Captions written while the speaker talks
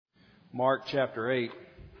Mark chapter 8.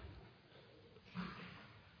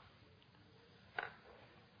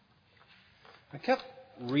 I kept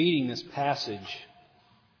reading this passage,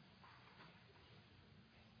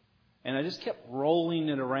 and I just kept rolling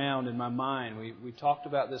it around in my mind. We talked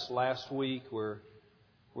about this last week, where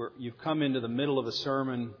you've come into the middle of a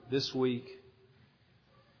sermon this week.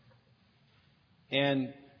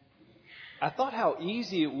 And I thought how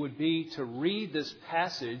easy it would be to read this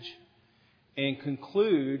passage and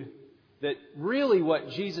conclude that really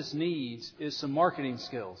what Jesus needs is some marketing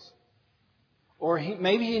skills. Or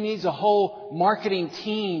maybe he needs a whole marketing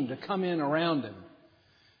team to come in around him.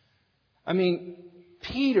 I mean,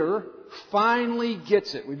 Peter finally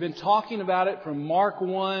gets it. We've been talking about it from Mark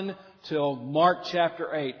 1 till Mark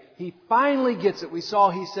chapter 8. He finally gets it. We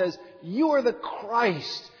saw he says, "You are the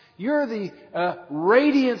Christ. You're the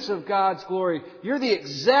radiance of God's glory. You're the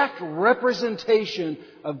exact representation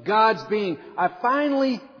of God's being. I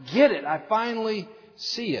finally get it. I finally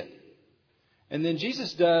see it." And then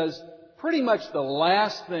Jesus does pretty much the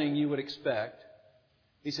last thing you would expect.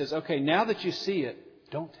 He says, "Okay, now that you see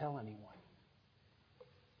it, don't tell anyone."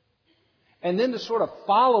 And then to sort of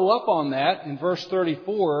follow up on that, in verse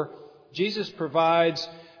 34, Jesus provides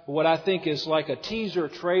what I think is like a teaser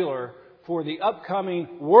trailer for the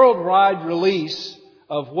upcoming worldwide release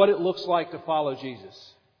of what it looks like to follow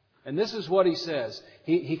Jesus. And this is what he says.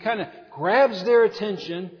 He kind of grabs their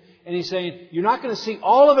attention and he's saying, "You're not going to see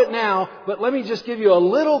all of it now, but let me just give you a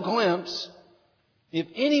little glimpse. If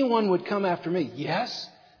anyone would come after me," yes,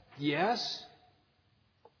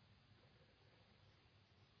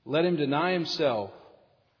 "let him deny himself,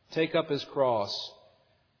 take up his cross,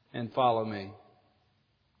 and follow me."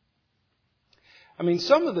 I mean,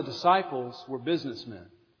 some of the disciples were businessmen.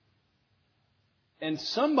 And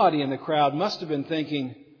somebody in the crowd must have been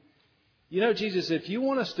thinking, "You know, Jesus, if you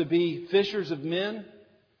want us to be fishers of men,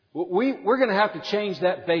 we're going to have to change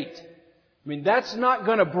that bait. I mean, that's not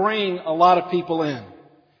going to bring a lot of people in.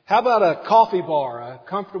 How about a coffee bar, a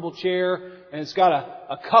comfortable chair, and it's got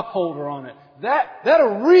a cup holder on it?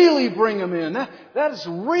 That'll really bring them in.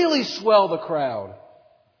 That'll really swell the crowd."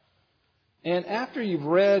 And after you've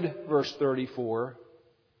read verse 34,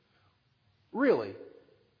 really,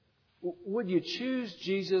 would you choose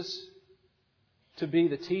Jesus to be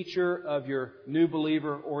the teacher of your new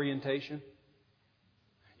believer orientation?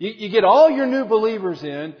 You get all your new believers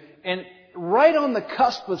in, and right on the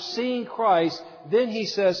cusp of seeing Christ, then He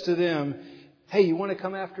says to them, "Hey, you want to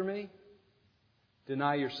come after me?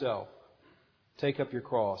 Deny yourself. Take up your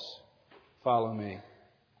cross. Follow me."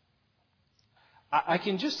 I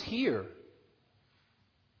can just hear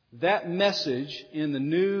that message in the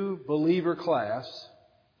new believer class.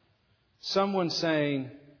 Someone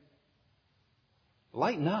saying,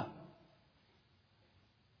 "Lighten up.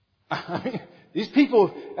 I mean, these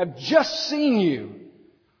people have just seen you.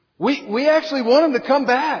 We actually want them to come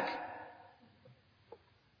back.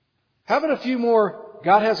 Having a few more,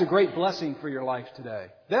 God has a great blessing for your life today."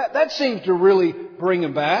 That seems to really bring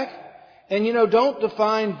them back. And don't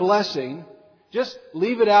define blessing. Just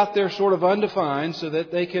leave it out there sort of undefined so that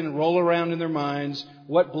they can roll around in their minds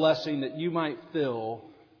what blessing that you might feel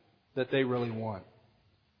that they really want.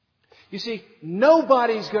 You see,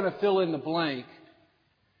 nobody's going to fill in the blank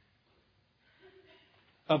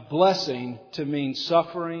of blessing to mean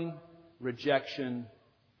suffering, rejection,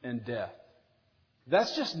 and death.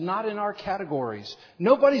 That's just not in our categories.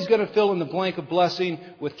 Nobody's going to fill in the blank of blessing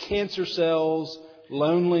with cancer cells,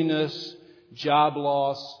 loneliness, job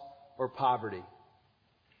loss, or poverty.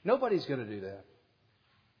 Nobody's going to do that.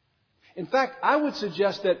 In fact, I would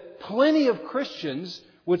suggest that plenty of Christians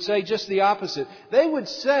would say just the opposite. They would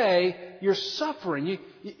say, "You're suffering.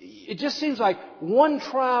 It just seems like one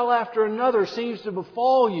trial after another seems to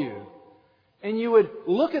befall you." And you would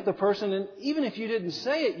look at the person, and even if you didn't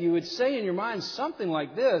say it, you would say in your mind something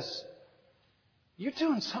like this: "You're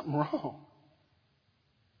doing something wrong."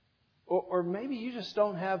 Or maybe you just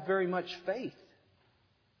don't have very much faith.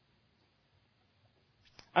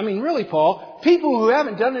 I mean, really, Paul, people who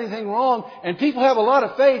haven't done anything wrong and people have a lot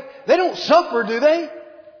of faith, they don't suffer, do they?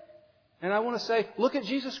 And I want to say, look at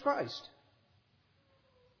Jesus Christ.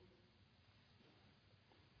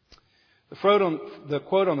 The quote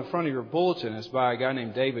on the front of your bulletin is by a guy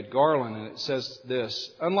named David Garland, and it says this: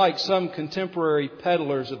 "Unlike some contemporary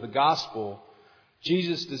peddlers of the gospel,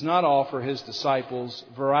 Jesus does not offer His disciples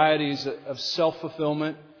varieties of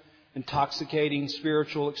self-fulfillment, intoxicating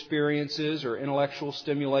spiritual experiences, or intellectual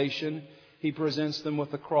stimulation. He presents them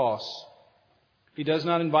with the cross. He does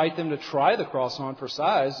not invite them to try the cross on for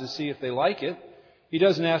size to see if they like it. He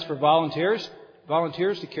doesn't ask for volunteers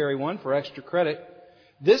to carry one for extra credit.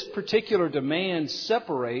 this particular demand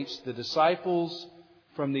separates the disciples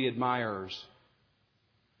from the admirers.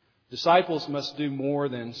 Disciples must do more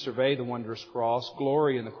than survey the wondrous cross,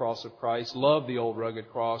 glory in the cross of Christ, love the old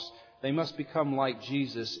rugged cross. They must become like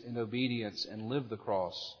Jesus in obedience and live the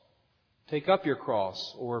cross. Take up your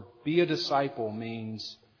cross, or be a disciple,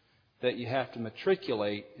 means that you have to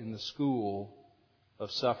matriculate in the school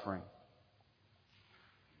of suffering.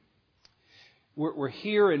 We're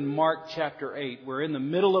here in Mark chapter 8. We're in the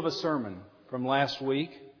middle of a sermon from last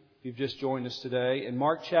week. If you've just joined us today. And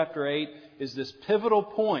Mark chapter 8 is this pivotal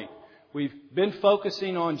point. We've been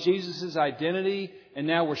focusing on Jesus' identity, and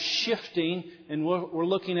now we're shifting and we're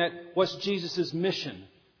looking at what's Jesus' mission.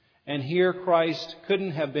 And here Christ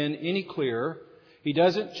couldn't have been any clearer. He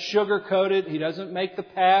doesn't sugarcoat it. He doesn't make the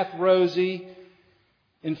path rosy.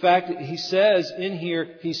 In fact, he says in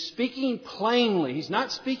here, He's speaking plainly. He's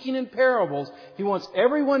not speaking in parables. He wants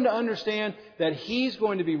everyone to understand that He's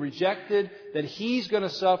going to be rejected, that He's going to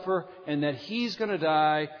suffer, and that He's going to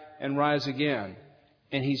die and rise again.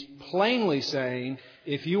 And He's plainly saying,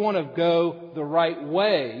 if you want to go the right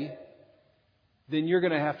way, then you're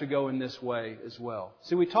going to have to go in this way as well.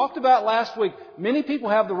 See, we talked about last week, many people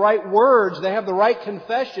have the right words, they have the right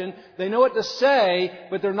confession, they know what to say,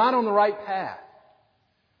 but they're not on the right path.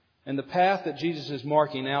 And the path that Jesus is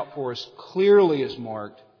marking out for us clearly is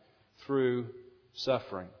marked through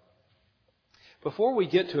suffering. Before we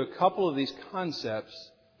get to a couple of these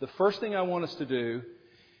concepts, the first thing I want us to do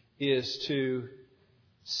is to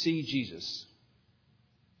see Jesus.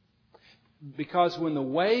 Because when the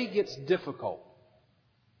way gets difficult,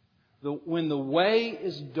 when the way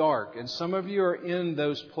is dark, and some of you are in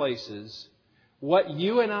those places, what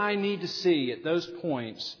you and I need to see at those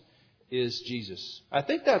points is Jesus. I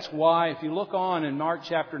think that's why, if you look on in Mark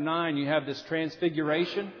chapter 9, you have this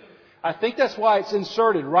transfiguration. I think that's why it's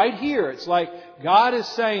inserted right here. It's like God is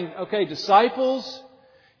saying, okay, disciples,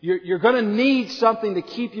 you're going to need something to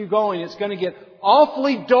keep you going. It's going to get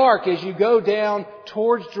awfully dark as you go down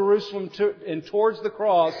towards Jerusalem and towards the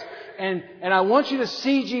cross. And I want you to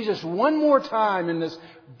see Jesus one more time in this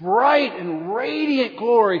bright and radiant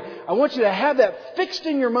glory. I want you to have that fixed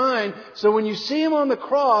in your mind so when you see Him on the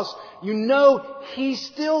cross, you know He's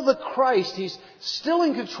still the Christ. He's still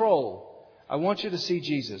in control. I want you to see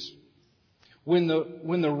Jesus. When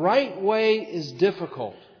the right way is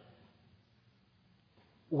difficult,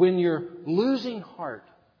 when you're losing heart,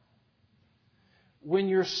 when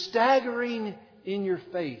you're staggering in your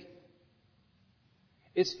faith,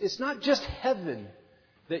 it's not just heaven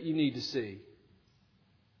that you need to see.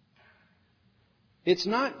 It's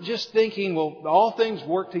not just thinking, well, all things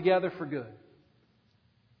work together for good.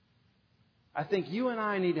 I think you and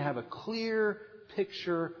I need to have a clear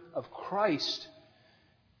picture of Christ.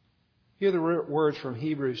 Hear the words from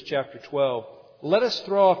Hebrews chapter 12. Let us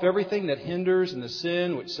throw off everything that hinders and the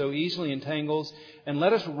sin which so easily entangles, and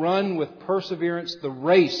let us run with perseverance the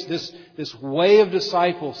race, this way of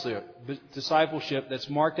discipleship that's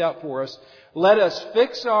marked out for us. Let us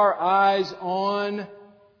fix our eyes on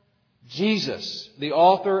Jesus, the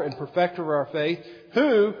author and perfecter of our faith,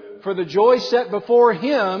 who, for the joy set before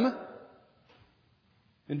Him,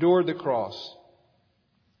 endured the cross,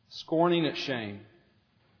 scorning its shame.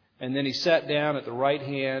 And then He sat down at the right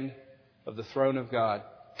hand of the throne of God.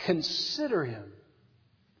 Consider Him.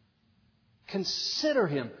 Consider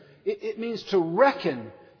Him. It means to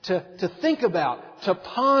reckon, to think about, to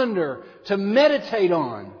ponder, to meditate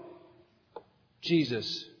on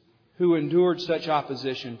Jesus, who endured such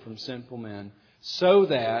opposition from sinful men, so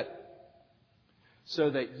that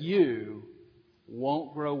you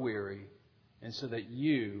won't grow weary and so that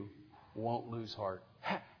you won't lose heart.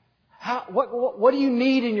 What do you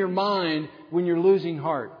need in your mind when you're losing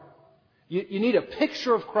heart? You need a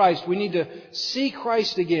picture of Christ. We need to see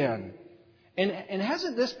Christ again. And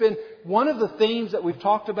hasn't this been one of the themes that we've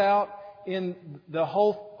talked about in the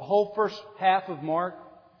whole first half of Mark?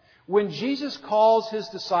 When Jesus calls His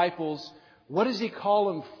disciples, what does He call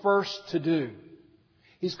them first to do?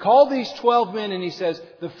 He's called these 12 men and He says,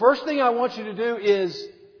 the first thing I want you to do is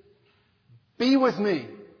be with me.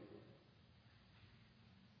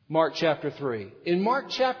 Mark chapter 3. In Mark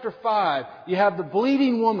chapter 5, you have the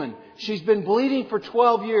bleeding woman. She's been bleeding for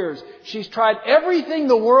 12 years. She's tried everything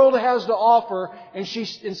the world has to offer, and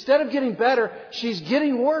instead of getting better, she's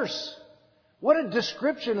getting worse. What a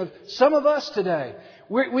description of some of us today.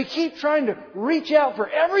 We keep trying to reach out for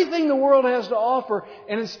everything the world has to offer,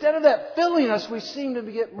 and instead of that filling us, we seem to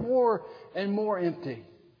get more and more empty.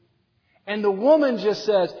 And the woman just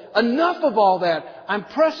says, enough of all that. I'm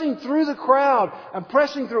pressing through the crowd. I'm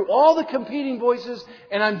pressing through all the competing voices,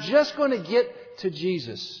 and I'm just going to get to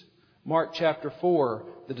Jesus. Mark chapter 4,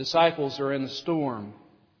 the disciples are in the storm.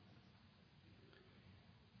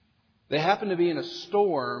 They happen to be in a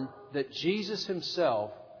storm that Jesus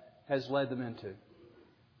Himself has led them into.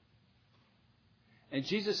 And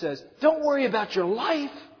Jesus says, don't worry about your life.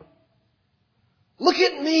 Look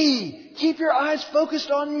at me. Keep your eyes focused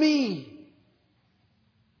on me.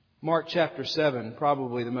 Mark chapter 7,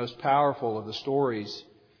 probably the most powerful of the stories,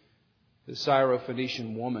 the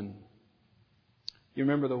Syrophoenician woman. You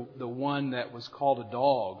remember the one that was called a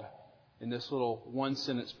dog in this little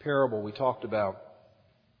one-sentence parable we talked about.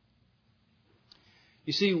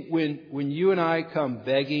 You see, when you and I come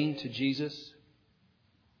begging to Jesus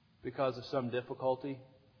because of some difficulty,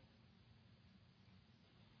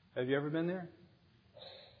 have you ever been there?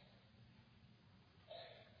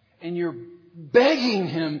 And you're begging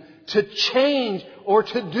Him to change or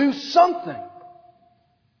to do something.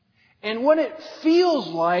 And what it feels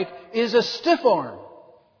like is a stiff arm.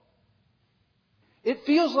 It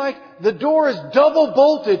feels like the door is double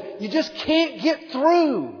bolted. You just can't get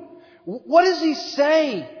through. What does He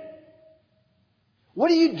say? What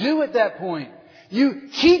do you do at that point? You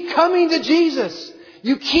keep coming to Jesus.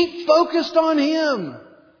 You keep focused on Him.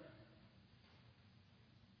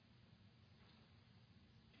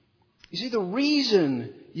 You see, the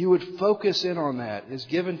reason you would focus in on that is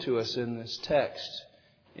given to us in this text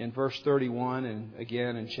in verse 31 and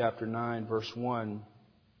again in chapter 9, verse 1.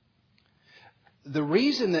 The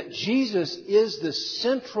reason that Jesus is the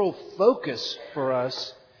central focus for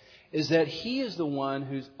us is that He is the one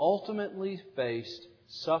who's ultimately faced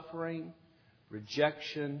suffering,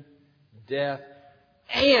 rejection, death,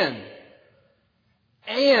 and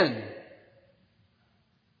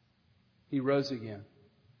He rose again.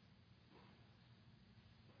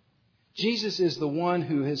 Jesus is the one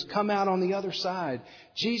who has come out on the other side.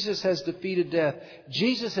 Jesus has defeated death.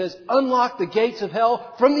 Jesus has unlocked the gates of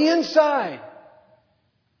hell from the inside.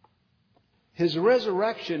 His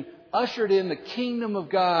resurrection ushered in the kingdom of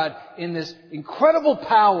God in this incredible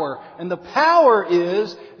power. And the power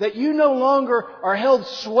is that you no longer are held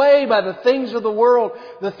sway by the things of the world,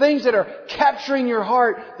 the things that are capturing your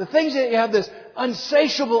heart, the things that you have this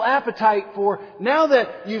insatiable appetite for. Now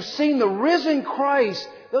that you've seen the risen Christ,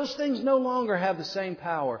 those things no longer have the same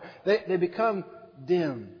power. They become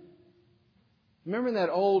dim. Remember that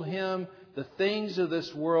old hymn, the things of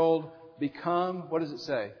this world become, what does it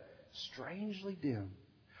say? Strangely dim.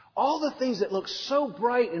 All the things that look so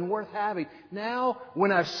bright and worth having. Now,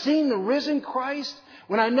 when I've seen the risen Christ,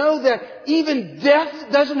 when I know that even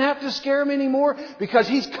death doesn't have to scare me anymore because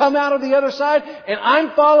He's come out of the other side and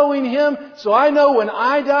I'm following Him, so I know when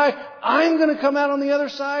I die, I'm going to come out on the other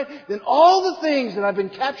side, then all the things that I've been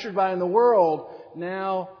captured by in the world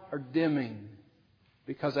now are dimming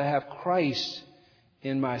because I have Christ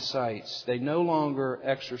in my sights. They no longer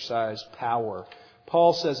exercise power.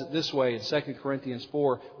 Paul says it this way in 2 Corinthians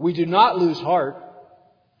 4, we do not lose heart,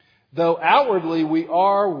 though outwardly we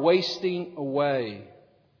are wasting away.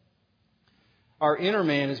 Our inner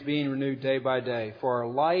man is being renewed day by day, for our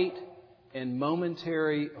light and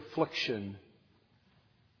momentary affliction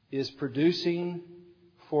is producing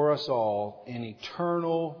for us all an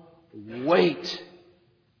eternal weight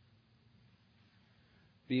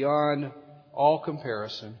beyond all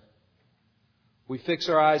comparison. We fix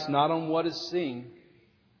our eyes not on what is seen,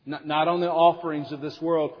 not on the offerings of this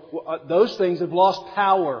world. Those things have lost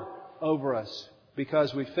power over us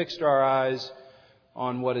because we fixed our eyes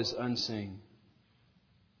on what is unseen.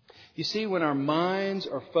 You see, when our minds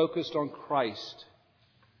are focused on Christ,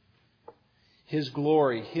 His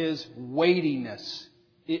glory, His weightiness,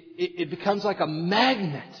 it becomes like a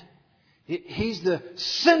magnet. He's the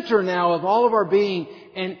center now of all of our being,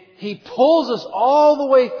 and He pulls us all the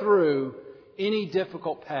way through any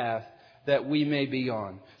difficult path that we may be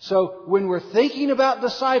on. So when we're thinking about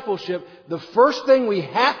discipleship, the first thing we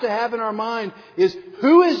have to have in our mind is,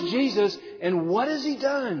 who is Jesus and what has He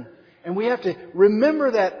done? And we have to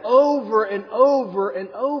remember that over and over and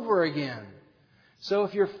over again. So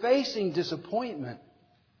if you're facing disappointment,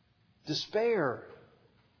 despair,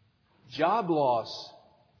 job loss,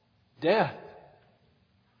 death,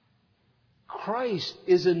 Christ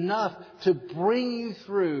is enough to bring you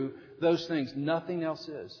through those things. Nothing else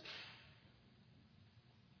is.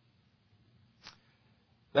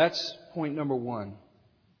 That's point number one.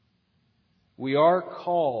 We are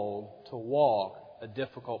called to walk a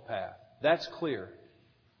difficult path. That's clear.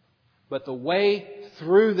 But the way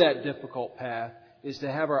through that difficult path is to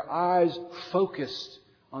have our eyes focused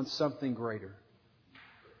on something greater.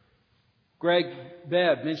 Greg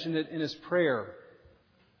Bebb mentioned it in his prayer.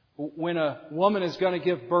 When a woman is going to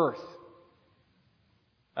give birth,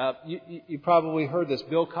 you probably heard this.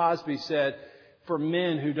 Bill Cosby said, for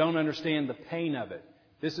men who don't understand the pain of it.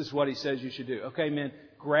 This is what He says you should do. Okay, men,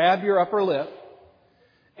 grab your upper lip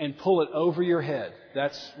and pull it over your head.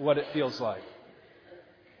 That's what it feels like.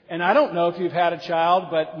 And I don't know if you've had a child,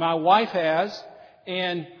 but my wife has.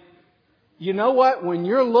 And you know what? When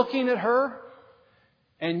you're looking at her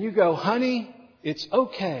and you go, honey, it's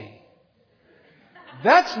okay.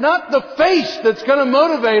 That's not the face that's going to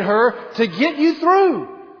motivate her to get you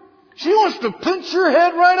through. She wants to pinch your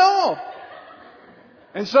head right off.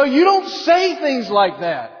 And so you don't say things like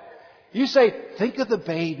that. You say, think of the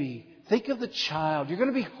baby. Think of the child. You're going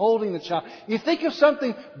to be holding the child. You think of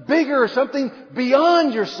something bigger, something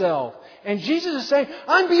beyond yourself. And Jesus is saying,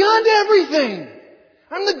 I'm beyond everything.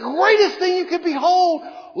 I'm the greatest thing you could behold.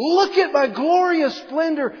 Look at my glorious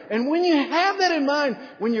splendor. And when you have that in mind,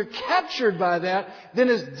 when you're captured by that, then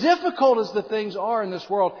as difficult as the things are in this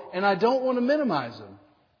world, and I don't want to minimize them,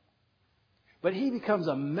 but He becomes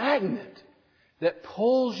a magnet that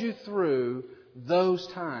pulls you through those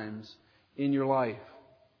times in your life.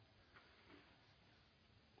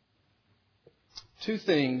 Two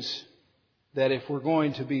things that if we're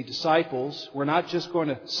going to be disciples, we're not just going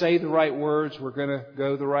to say the right words, we're going to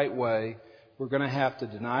go the right way. We're going to have to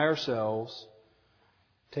deny ourselves,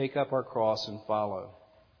 take up our cross, and follow.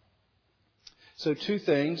 So two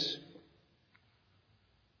things.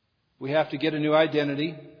 We have to get a new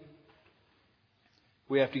identity.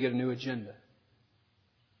 We have to get a new agenda.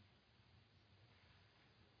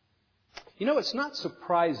 You know, it's not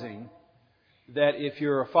surprising that if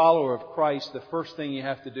you're a follower of Christ, the first thing you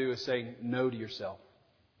have to do is say no to yourself.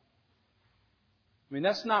 I mean,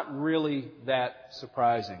 that's not really that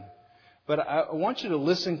surprising. But I want you to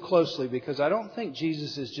listen closely, because I don't think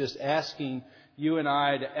Jesus is just asking you and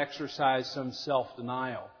I to exercise some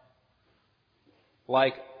self-denial.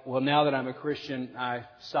 Like, well, now that I'm a Christian, I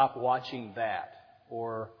stop watching that.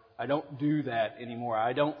 Or I don't do that anymore.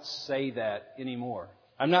 I don't say that anymore.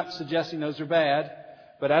 I'm not suggesting those are bad.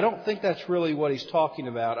 But I don't think that's really what He's talking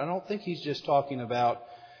about. I don't think He's just talking about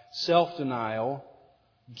self-denial,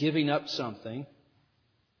 giving up something,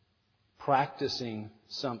 practicing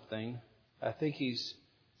something. I think He's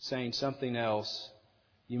saying something else.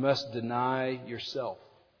 You must deny yourself.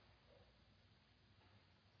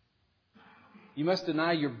 You must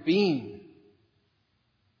deny your being.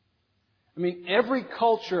 I mean, every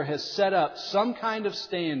culture has set up some kind of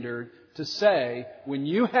standard to say, when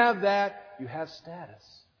you have that, you have status.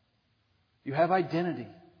 You have identity.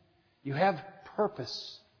 You have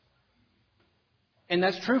purpose. And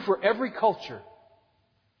that's true for every culture.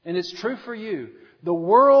 And it's true for you. The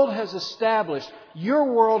world has established,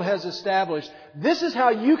 your world has established, this is how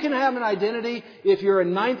you can have an identity if you're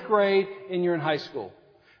in 9th grade and you're in high school.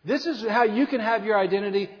 This is how you can have your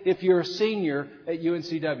identity if you're a senior at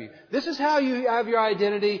UNCW. This is how you have your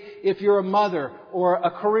identity if you're a mother or a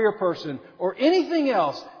career person or anything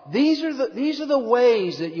else. These are the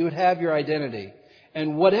ways that you would have your identity.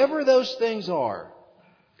 And whatever those things are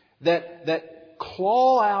that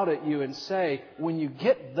claw out at you and say, when you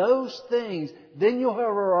get those things, then you'll have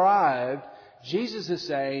arrived. Jesus is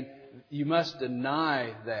saying, you must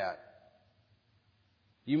deny that.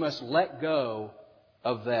 You must let go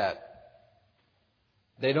of that.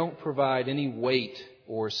 They don't provide any weight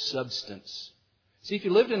or substance. See, if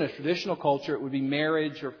you lived in a traditional culture, it would be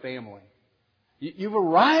marriage or family. You've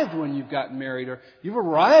arrived when you've gotten married, or you've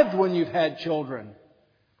arrived when you've had children.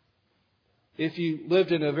 If you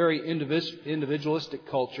lived in a very individualistic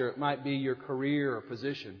culture, it might be your career or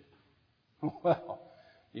position. Well,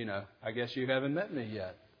 I guess you haven't met me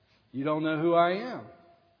yet. You don't know who I am.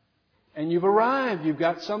 And you've arrived. You've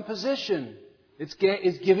got some position. It's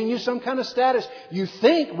giving you some kind of status. You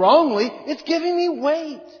think wrongly, it's giving me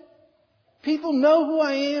weight. People know who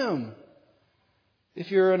I am. If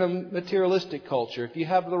you're in a materialistic culture, if you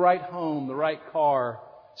have the right home, the right car,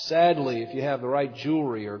 sadly, if you have the right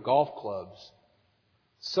jewelry or golf clubs,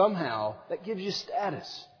 somehow that gives you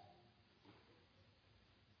status.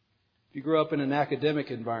 If you grew up in an academic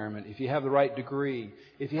environment, if you have the right degree,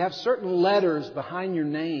 if you have certain letters behind your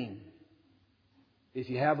name, if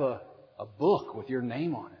you have a book with your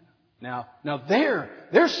name on it. Now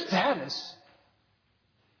there's status.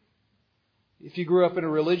 If you grew up in a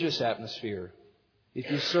religious atmosphere,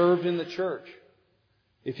 if you served in the church,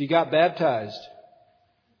 if you got baptized,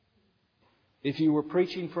 if you were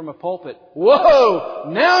preaching from a pulpit,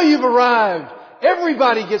 whoa! Now you've arrived.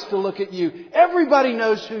 Everybody gets to look at you. Everybody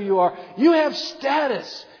knows who you are. You have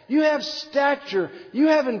status. You have stature. You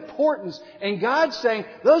have importance. And God's saying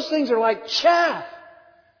those things are like chaff.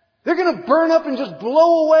 They're going to burn up and just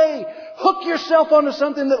blow away. Hook yourself onto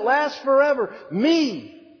something that lasts forever.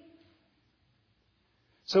 Me.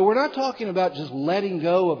 So we're not talking about just letting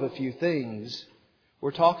go of a few things.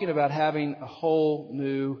 We're talking about having a whole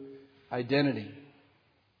new identity.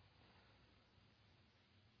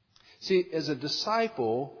 See, as a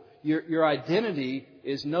disciple, your identity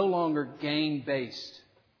is no longer gain-based.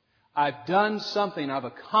 I've done something, I've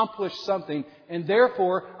accomplished something, and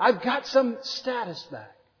therefore I've got some status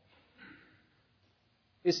back.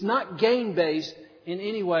 It's not gain-based in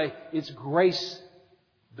any way, it's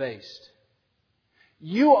grace-based.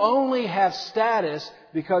 You only have status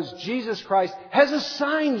because Jesus Christ has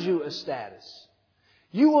assigned you a status.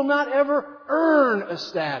 You will not ever earn a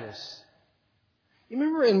status. You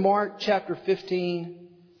remember in Mark chapter 15,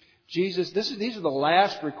 these are the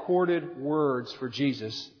last recorded words for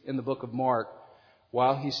Jesus in the book of Mark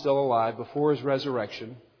while He's still alive, before His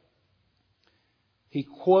resurrection. He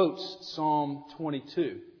quotes Psalm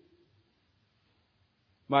 22.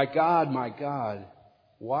 My God,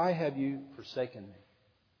 why have you forsaken me?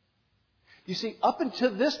 You see, up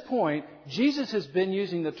until this point, Jesus has been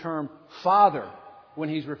using the term Father when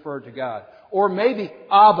He's referred to God. Or maybe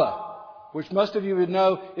Abba, which most of you would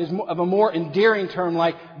know is of a more endearing term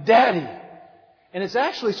like Daddy. And it's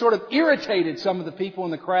actually sort of irritated some of the people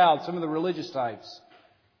in the crowd, some of the religious types.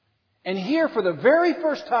 And here, for the very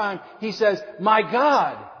first time, He says, my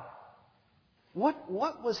God.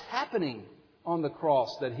 What was happening on the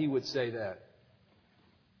cross that He would say that?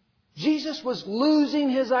 Jesus was losing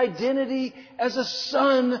His identity as a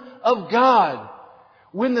Son of God.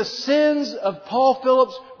 When the sins of Paul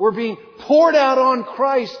Phillips were being poured out on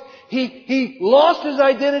Christ, He lost His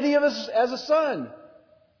identity as a son.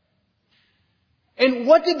 And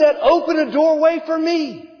what did that open a doorway for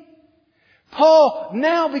me? Paul,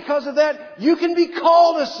 now because of that, you can be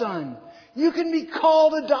called a son. You can be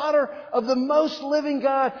called a daughter of the most living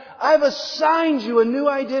God. I've assigned you a new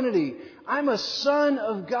identity. I'm a son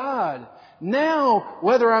of God. Now,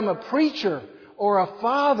 whether I'm a preacher or a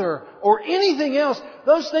father or anything else,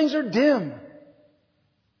 those things are dim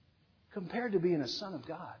compared to being a son of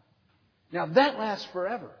God. Now that lasts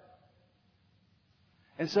forever.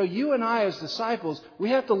 And so you and I as disciples,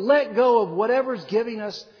 we have to let go of whatever's giving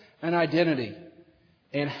us an identity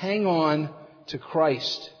and hang on to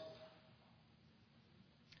Christ.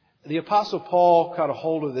 The Apostle Paul caught a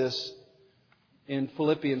hold of this in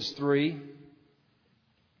Philippians 3.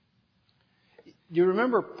 You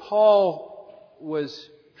remember Paul was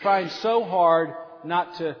trying so hard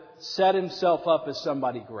not to set himself up as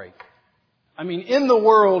somebody great. I mean, in the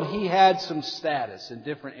world, he had some status in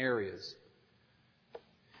different areas.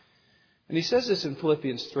 And he says this in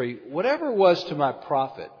Philippians 3, whatever was to my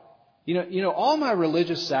profit, you know, all my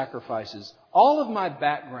religious sacrifices, all of my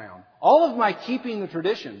background, all of my keeping the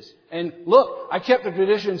traditions, and look, I kept the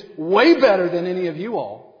traditions way better than any of you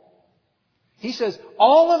all. He says,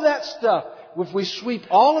 all of that stuff, if we sweep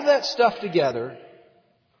all of that stuff together,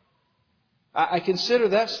 I consider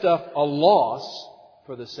that stuff a loss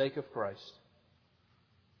for the sake of Christ.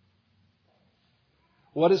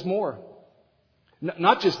 What is more?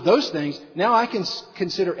 Not just those things. Now I can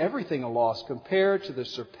consider everything a loss compared to the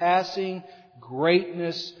surpassing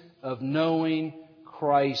greatness of knowing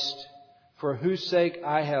Christ, for whose sake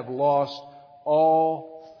I have lost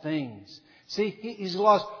all things. See, he's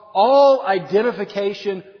lost all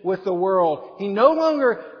identification with the world. He no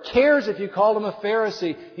longer cares if you call him a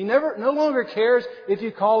Pharisee. He no longer cares if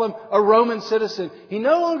you call him a Roman citizen. He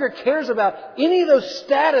no longer cares about any of those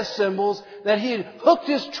status symbols that he had hooked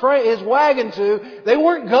his wagon to. They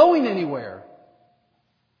weren't going anywhere.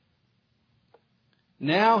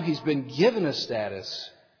 Now he's been given a status.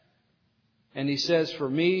 And he says, for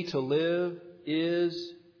me to live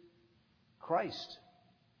is Christ.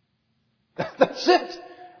 That's it.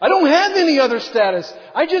 I don't have any other status.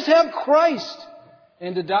 I just have Christ.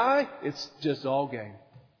 And to die, it's just all gain.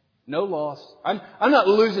 No loss. I'm not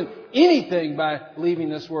losing anything by leaving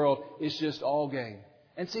this world. It's just all gain.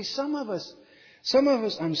 And see, some of us,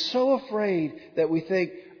 I'm so afraid that we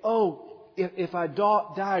think, oh, if I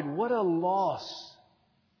died, what a loss.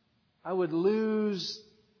 I would lose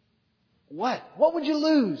what? What would you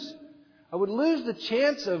lose? I would lose the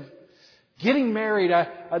chance of getting married.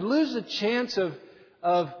 I'd lose the chance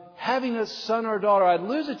of having a son or daughter. I'd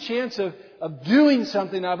lose a chance of doing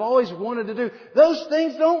something I've always wanted to do. Those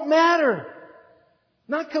things don't matter.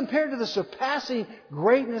 Not compared to the surpassing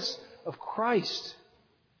greatness of Christ.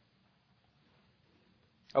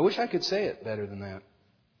 I wish I could say it better than that.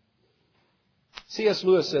 C.S.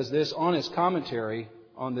 Lewis says this on his commentary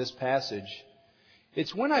on this passage.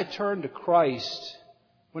 It's when I turn to Christ,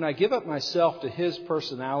 when I give up myself to His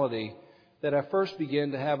personality, that I first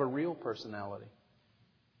begin to have a real personality.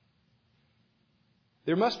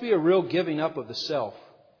 There must be a real giving up of the self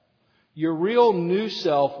Your real new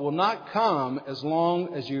self will not come as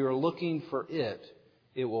long as you are looking for it.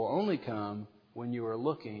 It will only come when you are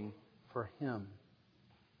looking for Him.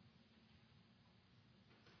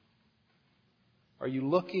 Are you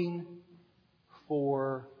looking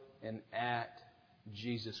for and at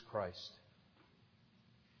Jesus Christ?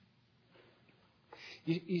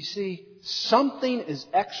 You see, something is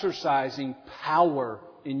exercising power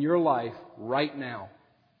in your life right now.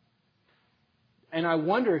 And I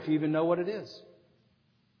wonder if you even know what it is.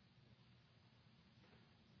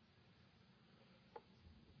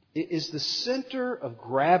 Is the center of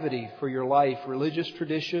gravity for your life religious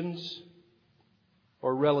traditions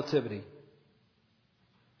or relativity?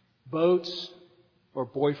 Boats or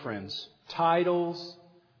boyfriends? Titles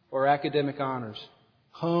or academic honors?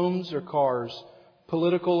 Homes or cars?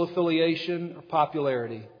 Political affiliation or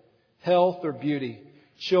popularity? Health or beauty?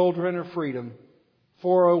 Children or freedom?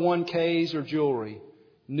 401ks or jewelry?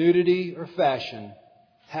 Nudity or fashion?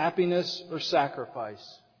 Happiness or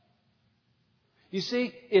sacrifice? You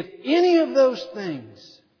see, if any of those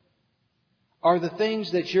things are the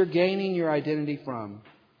things that you're gaining your identity from,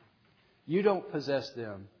 you don't possess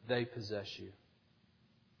them, they possess you.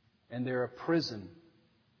 And they're a prison.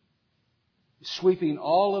 Sweeping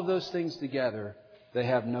all of those things together, they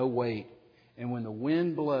have no weight. And when the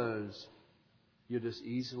wind blows, you'll just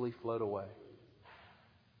easily float away.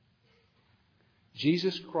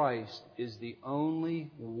 Jesus Christ is the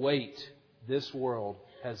only weight this world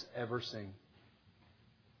has ever seen.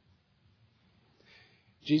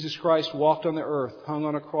 Jesus Christ walked on the earth, hung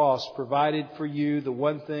on a cross, provided for you the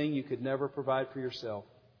one thing you could never provide for yourself.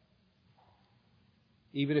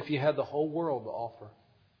 Even if you had the whole world to offer.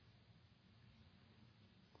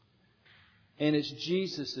 And it's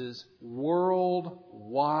Jesus'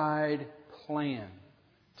 worldwide plan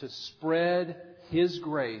to spread His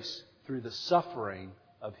grace through the suffering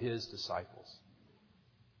of His disciples.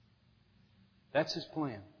 That's His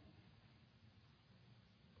plan.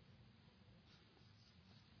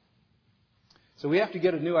 So we have to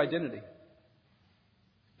get a new identity.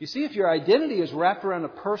 You see, if your identity is wrapped around a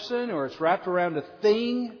person or it's wrapped around a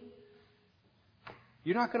thing,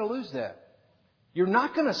 you're not going to lose that. You're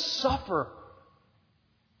not going to suffer.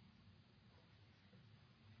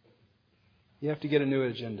 You have to get a new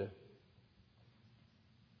agenda.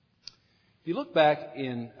 If you look back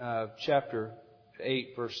in chapter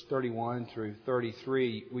 8, verse 31 through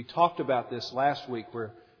 33, we talked about this last week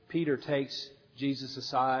where Peter takes Jesus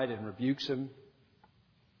aside and rebukes him.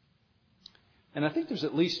 And I think there's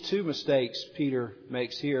at least two mistakes Peter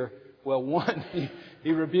makes here. Well, one,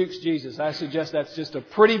 he rebukes Jesus. I suggest that's just a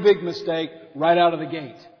pretty big mistake right out of the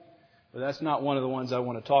gate. But that's not one of the ones I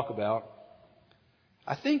want to talk about.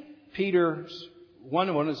 I think Peter's one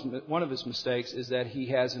of his mistakes is that he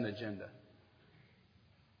has an agenda.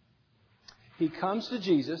 He comes to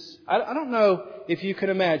Jesus. I don't know if you can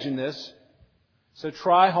imagine this, so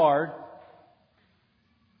try hard.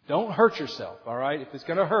 Don't hurt yourself, all right? If it's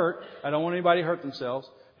going to hurt, I don't want anybody to hurt themselves.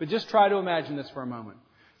 But just try to imagine this for a moment.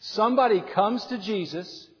 Somebody comes to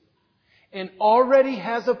Jesus and already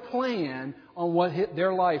has a plan on what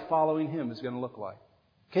their life following Him is going to look like.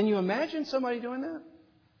 Can you imagine somebody doing that?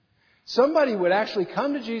 Somebody would actually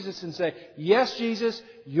come to Jesus and say, yes, Jesus,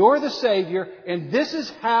 you're the Savior, and this is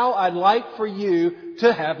how I'd like for you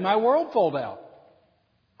to have my world fold out.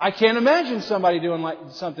 I can't imagine somebody doing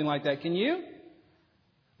something like that. Can you?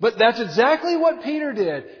 But that's exactly what Peter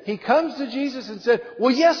did. He comes to Jesus and said, well,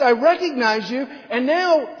 yes, I recognize you. And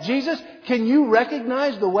now, Jesus, can you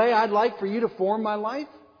recognize the way I'd like for you to form my life?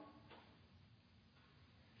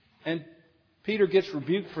 And Peter gets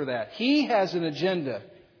rebuked for that. He has an agenda.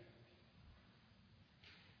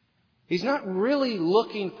 He's not really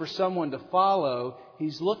looking for someone to follow.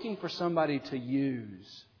 He's looking for somebody to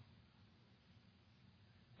use.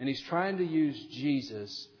 And he's trying to use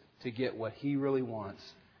Jesus to get what he really wants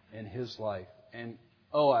in his life. And,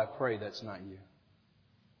 I pray that's not you.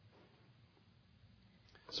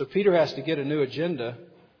 So Peter has to get a new agenda.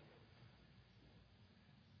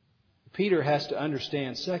 Peter has to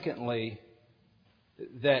understand, secondly,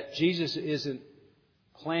 that Jesus isn't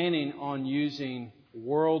planning on using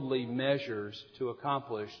worldly measures to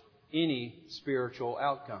accomplish any spiritual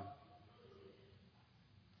outcome.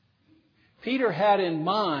 Peter had in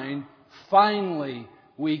mind, finally,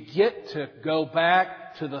 we get to go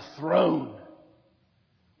back to the throne.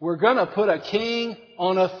 We're going to put a king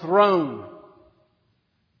on a throne.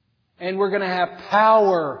 And we're going to have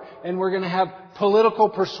power. And we're going to have political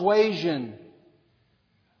persuasion.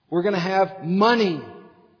 We're going to have money.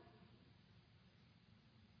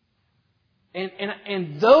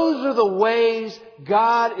 And those are the ways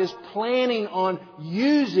God is planning on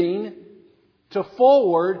using to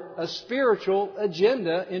forward a spiritual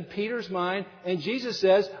agenda in Peter's mind. And Jesus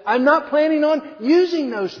says, I'm not planning on using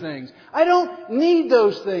those things. I don't need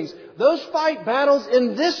those things. Those fight battles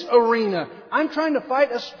in this arena. I'm trying to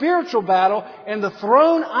fight a spiritual battle, and the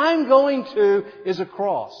throne I'm going to is a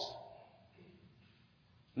cross.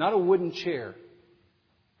 Not a wooden chair.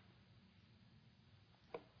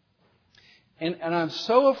 And I'm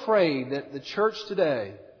so afraid that the church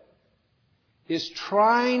today is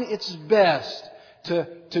trying its best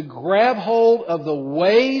to grab hold of the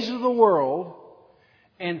ways of the world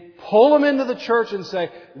and pull them into the church and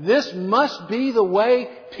say, this must be the way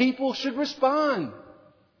people should respond.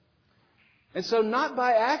 And so not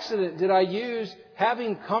by accident did I use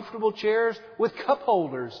having comfortable chairs with cup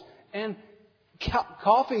holders and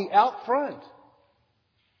coffee out front.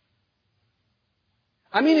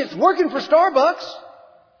 I mean, it's working for Starbucks.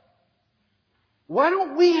 Why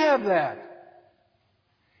don't we have that?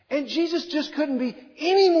 And Jesus just couldn't be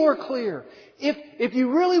any more clear. If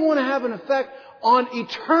you really want to have an effect on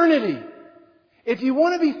eternity, if you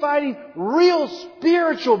want to be fighting real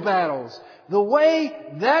spiritual battles, the way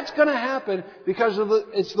that's going to happen, because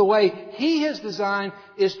it's the way He has designed,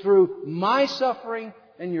 is through my suffering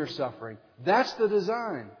and your suffering. That's the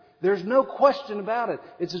design. There's no question about it.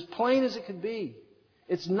 It's as plain as it could be.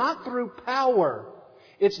 It's not through power.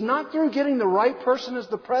 It's not through getting the right person as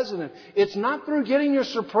the president. It's not through getting your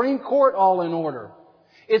Supreme Court all in order.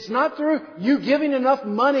 It's not through you giving enough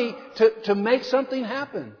money to make something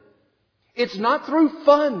happen. It's not through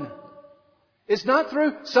fun. It's not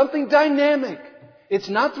through something dynamic. It's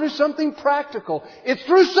not through something practical. It's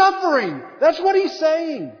through suffering. That's what He's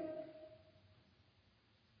saying.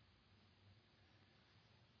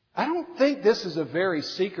 I don't think this is a very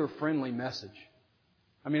seeker-friendly message.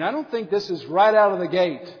 I mean, I don't think this is right out of the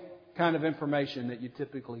gate kind of information that you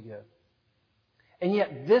typically get. And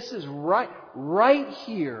yet this is right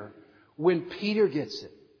here when Peter gets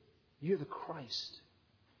it. You're the Christ.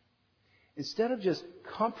 Instead of just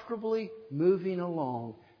comfortably moving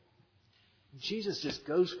along, Jesus just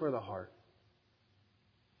goes for the heart.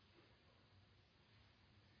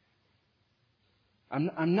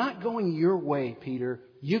 I'm not going your way, Peter.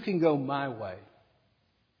 You can go my way.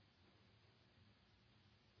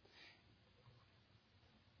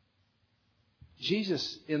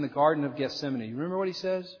 Jesus in the Garden of Gethsemane, you remember what He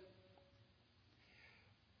says?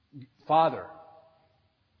 Father,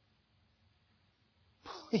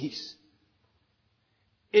 please,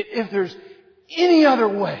 if there's any other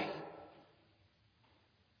way.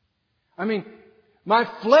 I mean, my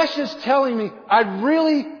flesh is telling me I'd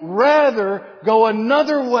really rather go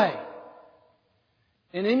another way.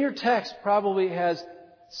 And in your text probably has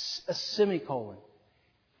a semicolon.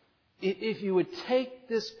 If you would take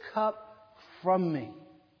this cup from me.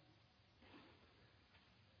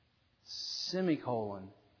 Semicolon.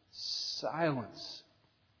 Silence.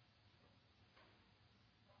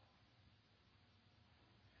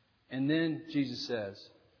 And then Jesus says,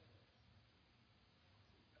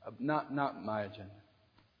 not my agenda.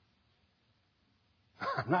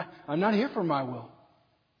 I'm not here for my will.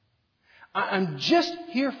 I'm just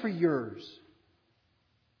here for yours.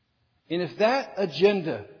 And if that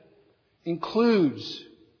agenda includes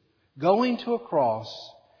going to a cross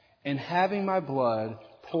and having my blood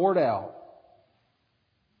poured out,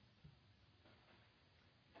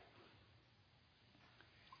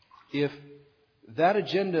 if that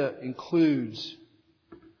agenda includes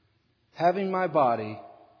having my body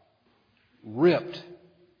ripped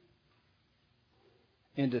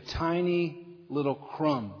into tiny little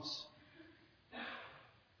crumbs,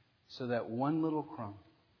 so that one little crumb,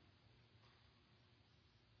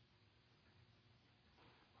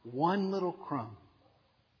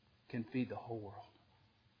 can feed the whole world.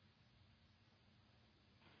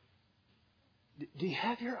 Do you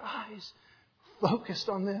have your eyes focused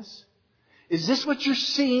on this? Is this what you're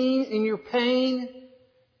seeing in your pain?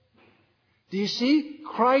 Do you see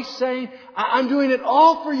Christ saying, I'm doing it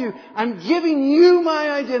all for you. I'm giving you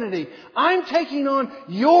my identity. I'm taking on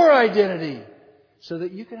your identity so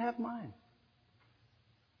that you can have mine.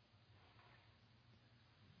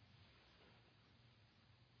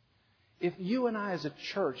 If you and I as a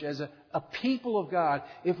church, as a people of God,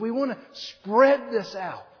 if we want to spread this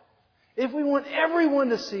out, if we want everyone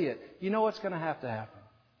to see it, you know what's going to happen?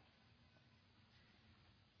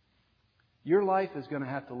 Your life is going to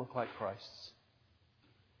have to look like Christ's.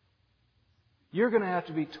 You're going to have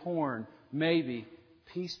to be torn, maybe,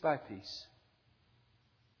 piece by piece.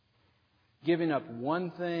 Giving up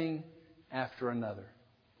one thing after another.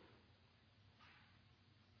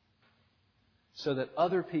 So that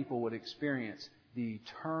other people would experience the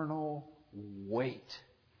eternal weight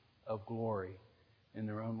of glory in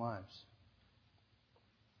their own lives.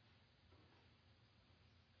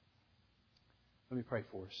 Let me pray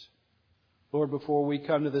for us. Lord, before we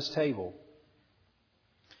come to this table,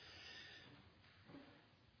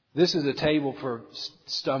 this is a table for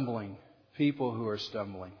stumbling, people who are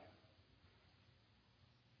stumbling.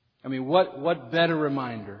 I mean, what better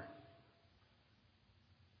reminder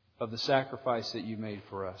of the sacrifice that you made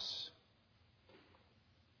for us?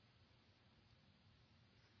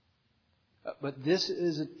 But this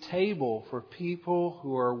is a table for people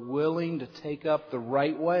who are willing to take up the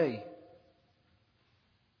right way.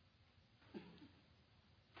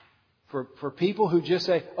 For people who just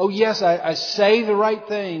say, oh yes, I say the right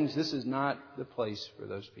things. This is not the place for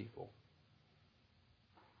those people.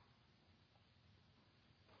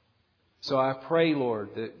 So I pray, Lord,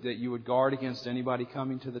 that you would guard against anybody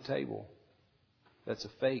coming to the table that's a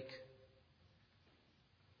fake.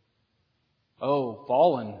 Oh,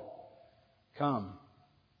 fallen, come.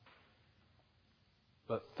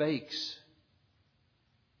 But fakes,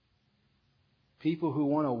 people who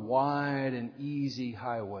want a wide and easy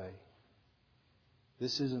highway,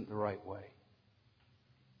 this isn't the right way.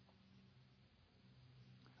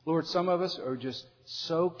 Lord, some of us are just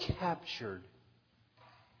so captured,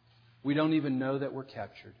 we don't even know that we're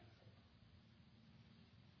captured.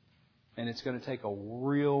 And it's going to take a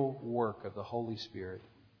real work of the Holy Spirit,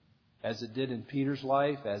 as it did in Peter's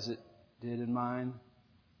life, as it did in mine,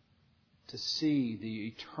 to see the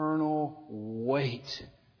eternal weight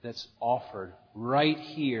that's offered right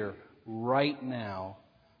here, right now,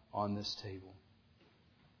 on this table.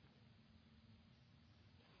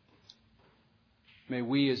 May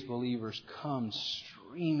we as believers come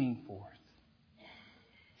streaming forth,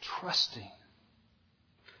 trusting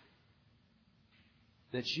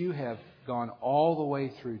that you have gone all the way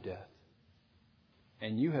through death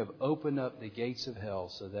and you have opened up the gates of hell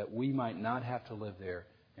so that we might not have to live there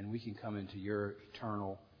and we can come into your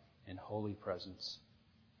eternal and holy presence.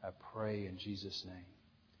 I pray in Jesus' name.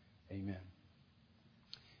 Amen.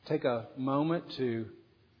 Take a moment to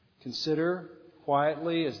consider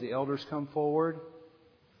quietly as the elders come forward.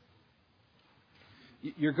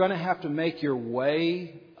 You're going to have to make your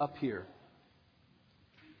way up here.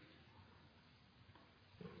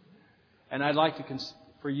 And I'd like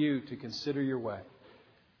for you to consider your way.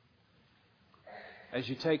 As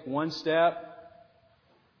you take one step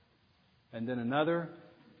and then another,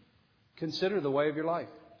 consider the way of your life.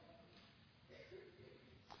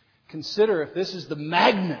 Consider if this is the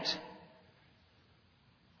magnet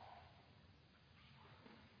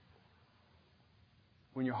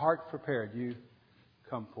when your heart's prepared, you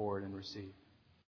come forward and receive.